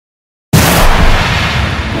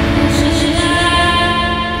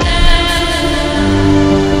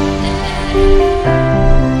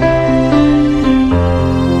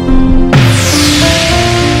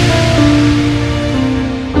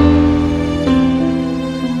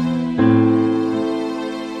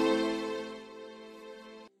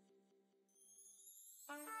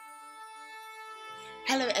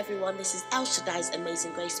This is El Shaddai's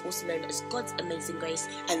Amazing Grace, also known as God's Amazing Grace.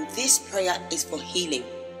 And this prayer is for healing.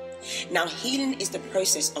 Now, healing is the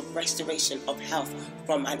process of restoration of health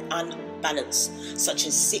from an unbalance, such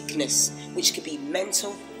as sickness, which could be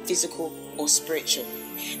mental, physical, or spiritual.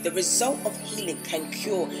 The result of healing can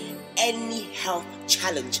cure any health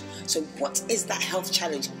challenge. So what is that health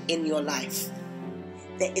challenge in your life?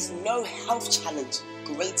 There is no health challenge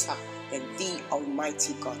greater than the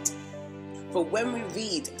Almighty God. For when we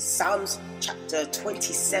read Psalms chapter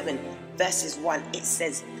 27 verses 1, it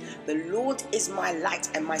says, "The Lord is my light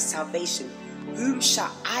and my salvation. Whom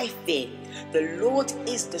shall I fear? The Lord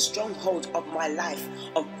is the stronghold of my life.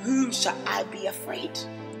 Of whom shall I be afraid?"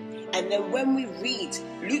 And then when we read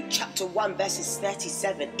Luke chapter 1 verses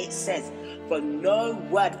 37, it says, "For no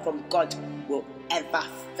word from God will ever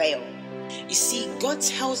fail." You see, God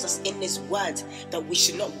tells us in His word that we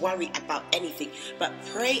should not worry about anything, but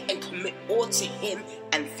pray and commit all to Him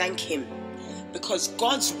and thank Him. Because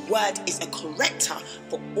God's word is a corrector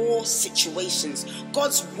for all situations.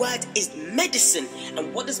 God's word is medicine.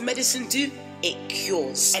 And what does medicine do? It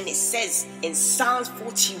cures. And it says in Psalms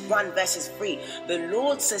 41 verses 3, "The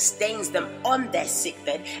Lord sustains them on their sick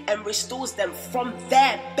bed and restores them from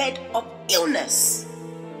their bed of illness."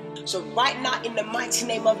 So right now, in the mighty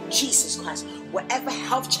name of Jesus Christ, whatever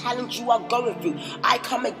health challenge you are going through, I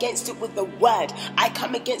come against it with the word. I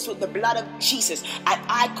come against it with the blood of Jesus. And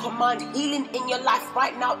I command healing in your life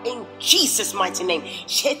right now in Jesus' mighty name.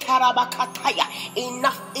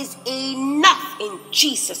 Enough is enough in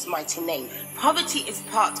Jesus' mighty name. Poverty is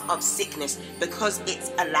part of sickness because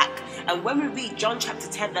it's a lack. And when we read John chapter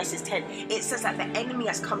 10 verses 10, it says that the enemy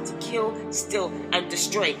has come to kill, steal, and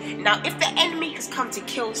destroy. Now, if the enemy has come to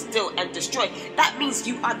kill, steal, and destroy, that means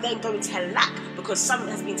you are then going to lack because something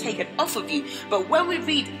has been taken off of you. But when we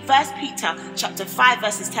read 1 Peter chapter 5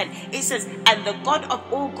 verses 10, it says, "And the God of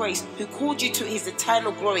all grace, who called you to His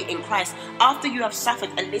eternal glory in Christ, after you have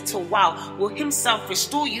suffered a little while, will Himself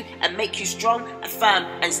restore you and make you strong, firm,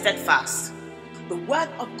 and steadfast." The word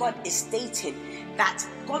of God is stating that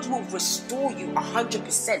God will restore you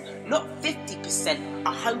 100%, not 50%,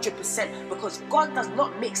 100%, because God does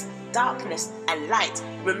not mix darkness and light.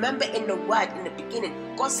 Remember in the word in the beginning,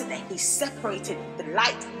 God said that He separated the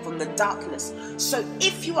light from the darkness. So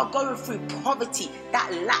if you are going through poverty,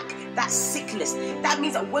 that lack, that sickness, that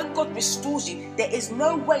means that when God restores you, there is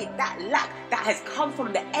no way that lack that has come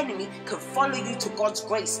from the enemy can follow you to God's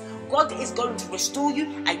grace. God is going to restore you,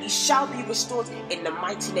 and you shall be restored in the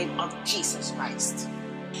mighty name of Jesus Christ.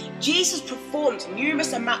 Jesus performed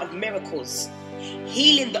numerous amount of miracles,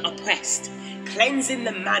 healing the oppressed, cleansing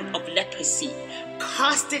the man of leprosy,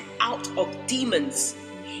 casting out of demons,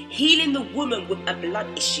 healing the woman with a blood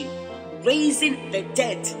issue, raising the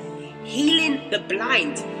dead, healing the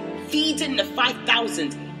blind, feeding the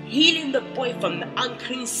 5,000, healing the boy from the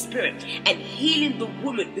unclean spirit, and healing the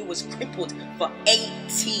woman who was crippled for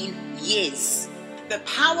 18 years. The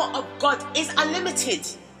power of God is unlimited.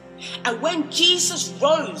 And when Jesus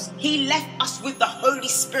rose, He left us with the Holy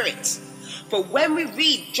Spirit. For when we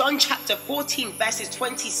read John chapter 14 verses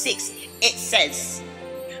 26, it says,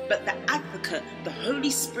 "But the Advocate, the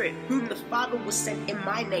Holy Spirit, whom the Father will send in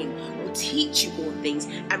my name, will teach you all things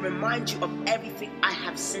and remind you of everything I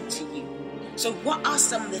have said to you." So what are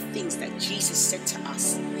some of the things that Jesus said to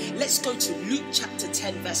us? Let's go to Luke chapter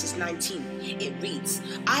 10 verses 19. It reads,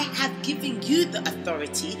 "I have given you the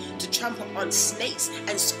authority to trample on snakes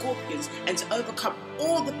and scorpions and to overcome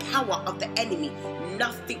all the power of the enemy.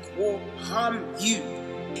 Nothing will harm you."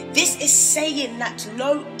 This is saying that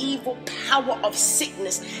no evil power of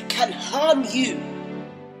sickness can harm you.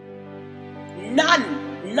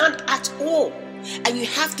 None at all. And you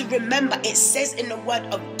have to remember, it says in the word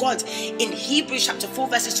of God in Hebrews chapter 4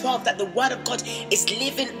 verses 12 that the word of God is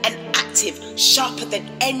living and active, sharper than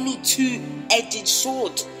any two-edged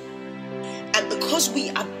sword. And because we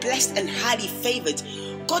are blessed and highly favored,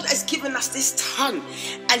 God has given us this tongue,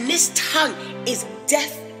 and this tongue is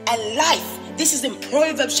death and life. This is in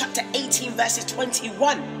Proverbs chapter 18 verses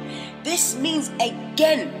 21. This means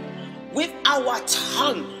again, with our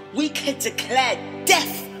tongue we can declare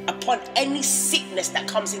death upon any sickness that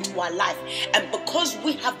comes into our life. And because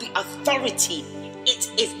we have the authority, it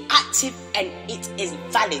is active and it is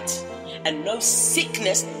valid, and no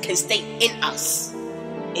sickness can stay in us,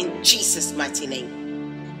 in Jesus' mighty name.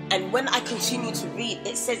 And when I continue to read,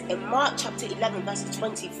 it says in Mark chapter 11 verse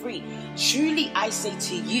 23, "Truly I say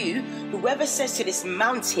to you, whoever says to this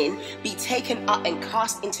mountain, be taken up and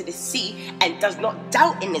cast into the sea, and does not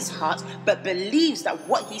doubt in his heart, but believes that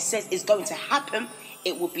what he says is going to happen,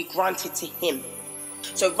 it will be granted to him."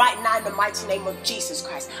 So right now, in the mighty name of Jesus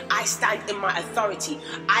Christ, I stand in my authority.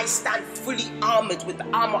 I stand fully armored with the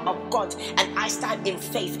armor of God, and I stand in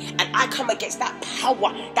faith, and I come against that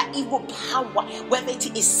power, that evil power, whether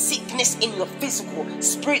it is sickness in your physical,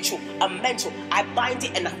 spiritual, or mental. I bind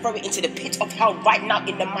it and I throw it into the pit of hell right now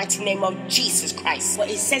in the mighty name of Jesus Christ. For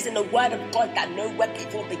it says in the word of God that no weapon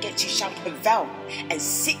formed against you shall prevail, and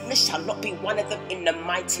sickness shall not be one of them in the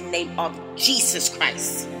mighty name of Jesus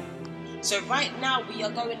Christ. So right now we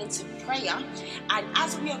are going into prayer, and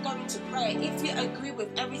as we are going to prayer, if you agree with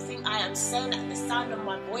everything I am saying at the sound of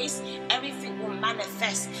my voice, everything will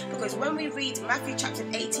manifest. Because when we read Matthew chapter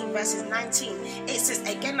 18 verses 19, it says,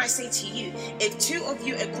 again I say to you, if two of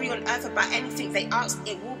you agree on earth about anything they ask,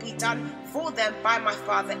 it will be done for them by my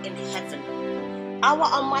Father in heaven. Our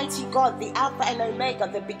Almighty God, the Alpha and Omega,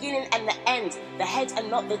 the beginning and the end, the head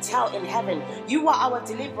and not the tail in heaven. You are our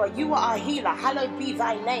deliverer, you are our healer, hallowed be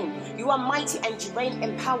thy name. You are mighty and you reign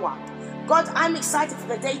in power. God, I'm excited for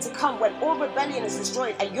the day to come when all rebellion is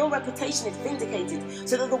destroyed and your reputation is vindicated,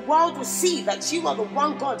 so that the world will see that you are the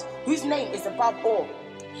one God whose name is above all.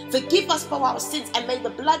 Forgive us for our sins, and may the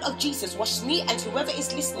blood of Jesus wash me and whoever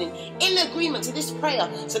is listening in agreement to this prayer,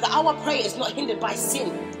 so that our prayer is not hindered by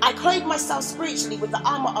sin. I clothe myself spiritually with the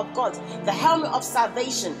armor of God, the helmet of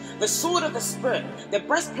salvation, the sword of the Spirit, the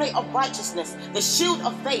breastplate of righteousness, the shield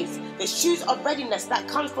of faith, the shoes of readiness that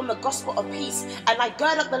comes from the gospel of peace, and I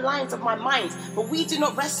gird up the loins of my mind. For we do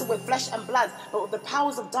not wrestle with flesh and blood, but with the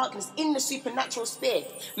powers of darkness in the supernatural sphere.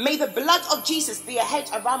 May the blood of Jesus be a hedge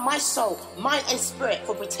around my soul, mind and spirit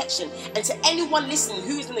for protection, and to anyone listening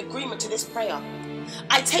who is in agreement to this prayer.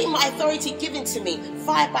 I take my authority given to me,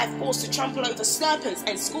 fire by force, to trample over serpents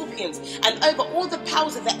and scorpions and over all the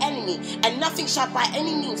powers of the enemy, and nothing shall by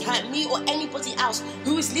any means hurt me or anybody else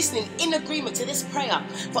who is listening in agreement to this prayer.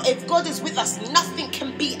 For if God is with us, nothing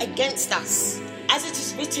can be against us. As it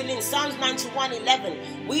is written in Psalms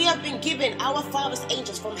 91:11, we have been given our Father's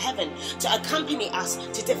angels from heaven to accompany us,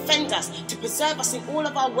 to defend us, to preserve us in all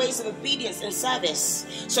of our ways of obedience and service.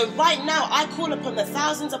 So right now, I call upon the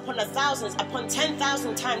thousands upon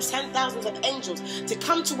 10,000 times 10,000s of angels to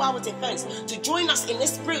come to our defense, to join us in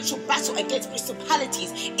this spiritual battle against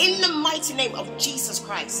principalities in the mighty name of Jesus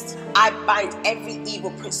Christ. I bind every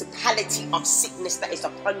evil principality of sickness that is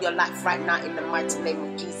upon your life right now in the mighty name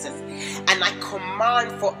of Jesus. And I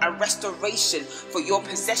command for a restoration, for your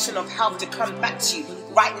possession of health to come back to you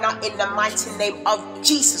right now in the mighty name of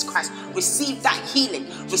Jesus Christ. Receive that healing,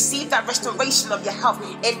 receive that restoration of your health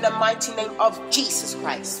in the mighty name of Jesus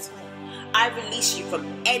Christ. I release you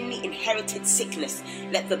from any inherited sickness.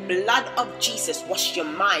 Let the blood of Jesus wash your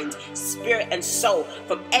mind, spirit and soul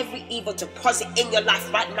from every evil deposit in your life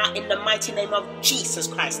right now in the mighty name of Jesus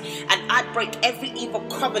Christ. And I break every evil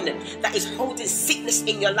covenant that is holding sickness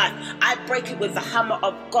in your life. I break it with the hammer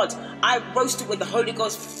of God. I roast it with the Holy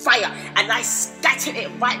Ghost fire, and I scatter it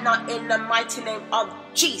right now in the mighty name of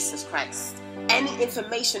Jesus Christ. Any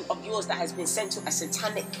information of yours that has been sent to a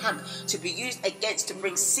satanic camp to be used against to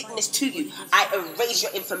bring sickness to you, I erase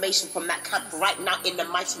your information from that camp right now in the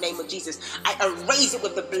mighty name of Jesus. I erase it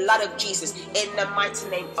with the blood of Jesus in the mighty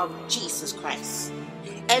name of Jesus Christ.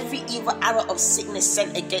 Every evil arrow of sickness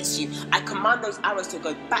sent against you, I command those arrows to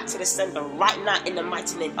go back to the sender right now in the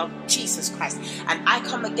mighty name of Jesus Christ. And I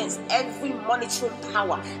come against every monitoring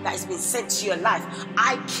power that has been sent to your life.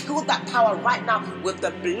 I kill that power right now with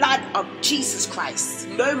the blood of Jesus Christ.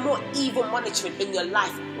 No more evil monitoring in your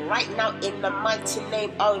life right now in the mighty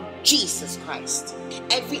name of Jesus Christ.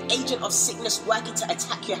 Every agent of sickness working to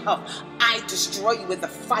attack your health, I destroy you with the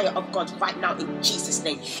fire of God right now in Jesus'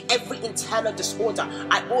 name. Every internal disorder,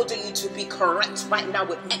 I order you to be correct right now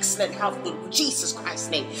with excellent health in Jesus Christ's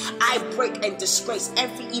name. I break and disgrace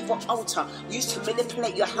every evil altar used to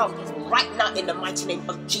manipulate your health right now in the mighty name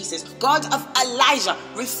of Jesus. God of Elijah,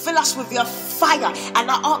 refill us with your fire,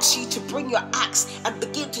 and I ask you to bring your axe and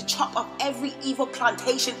begin to chop up every evil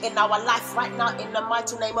plantation in our life right now in the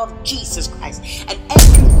mighty name of Jesus Christ. And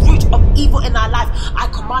every root of evil in our life, I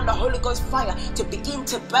command the Holy Ghost fire to begin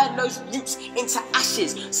to burn those roots into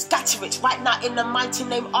ashes. Scatter it right now in the mighty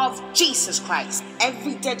name of Jesus Christ.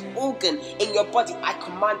 Every dead organ in your body, I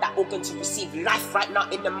command that organ to receive life right now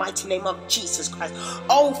in the mighty name of Jesus Christ.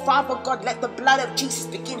 Oh Father God, let the blood of Jesus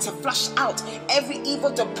begin to flush out every evil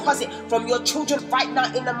deposit from your children right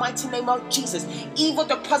now in the mighty name of Jesus. Evil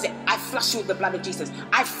deposit, I flush you with the blood of Jesus.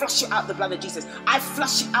 I flush you out with the blood of Jesus. I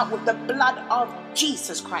flush you out with the blood of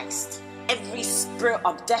Jesus Christ. Every spirit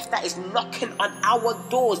of death that is knocking on our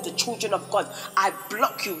doors, the children of God, I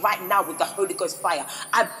block you right now with the Holy Ghost fire.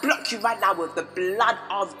 I block you right now with the blood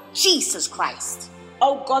of Jesus Christ.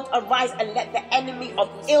 Oh God, arise and let the enemy of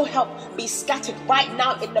ill health be scattered right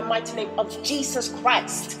now in the mighty name of Jesus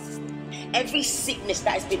Christ. Every sickness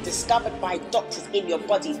that has been discovered by doctors in your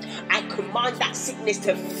body, I command that sickness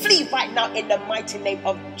to flee right now in the mighty name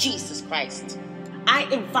of Jesus Christ. I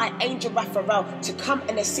invite Angel Raphael to come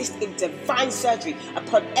and assist in divine surgery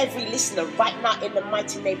upon every listener right now in the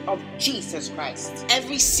mighty name of Jesus Christ.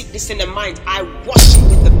 Every sickness in the mind, I wash it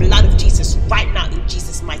with the blood of Jesus right now in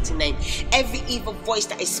Jesus' mighty name. Every evil voice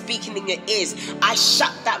that is speaking in your ears, I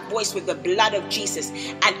shut that voice with the blood of Jesus,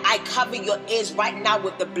 and I cover your ears right now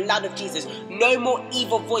with the blood of Jesus. No more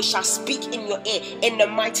evil voice shall speak in your ear in the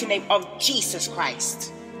mighty name of Jesus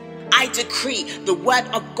Christ. I decree the word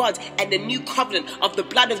of God and the new covenant of the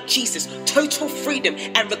blood of Jesus, total freedom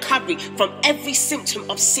and recovery from every symptom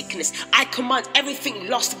of sickness. I command everything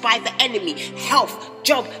lost by the enemy, health,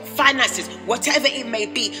 job, finances, whatever it may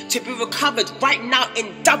be, to be recovered right now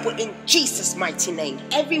in double in Jesus' mighty name.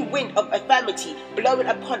 Every wind of infirmity blowing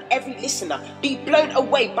upon every listener be blown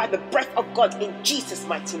away by the breath of God in Jesus'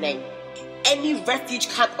 mighty name. Any refuge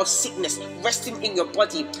camp of sickness resting in your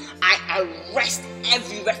body, I arrest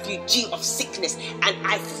every refugee of sickness and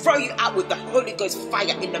I throw you out with the Holy Ghost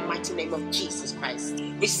fire in the mighty name of Jesus Christ.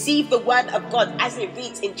 Receive the word of God as it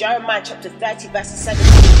reads in Jeremiah chapter 30 verse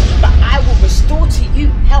 17. But I will restore to you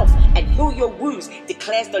health and heal your wounds,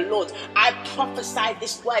 declares the Lord. I prophesy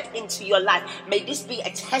this word into your life. May this be a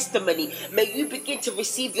testimony. May you begin to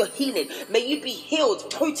receive your healing. May you be healed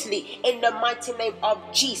totally in the mighty name of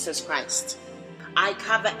Jesus Christ. I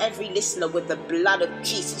cover every listener with the blood of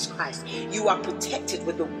Jesus Christ. You are protected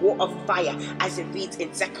with the wall of fire as it reads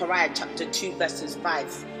in Zechariah chapter 2 verses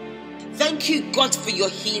 5. Thank you, God, for your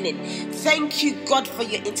healing. Thank you, God, for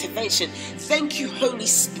your intervention. Thank you, Holy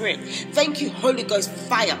Spirit. Thank you, Holy Ghost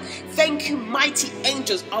fire. Thank you, mighty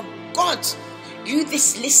angels of God. You,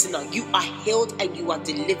 this listener, you are healed and you are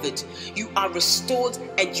delivered. You are restored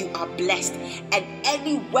and you are blessed. And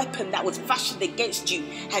any weapon that was fashioned against you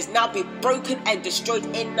has now been broken and destroyed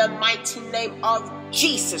in the mighty name of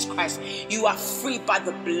Jesus Christ. You are free by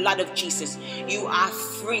the blood of Jesus. You are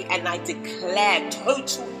free, and I declare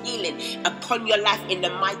total healing upon your life in the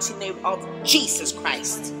mighty name of Jesus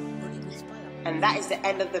Christ. And that is the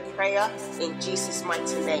end of the prayer in Jesus'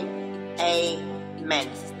 mighty name. Amen.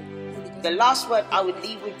 The last word I would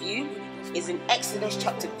leave with you is in Exodus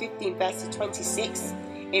chapter 15 verse 26.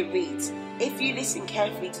 It reads, if you listen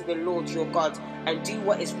carefully to the Lord your God and do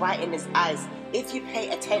what is right in his eyes, if you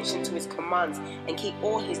pay attention to his commands and keep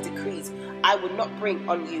all his decrees, I will not bring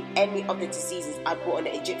on you any of the diseases I brought on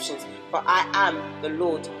the Egyptians, for I am the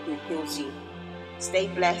Lord who heals you. Stay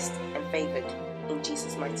blessed and favored in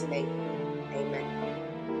Jesus' mighty name.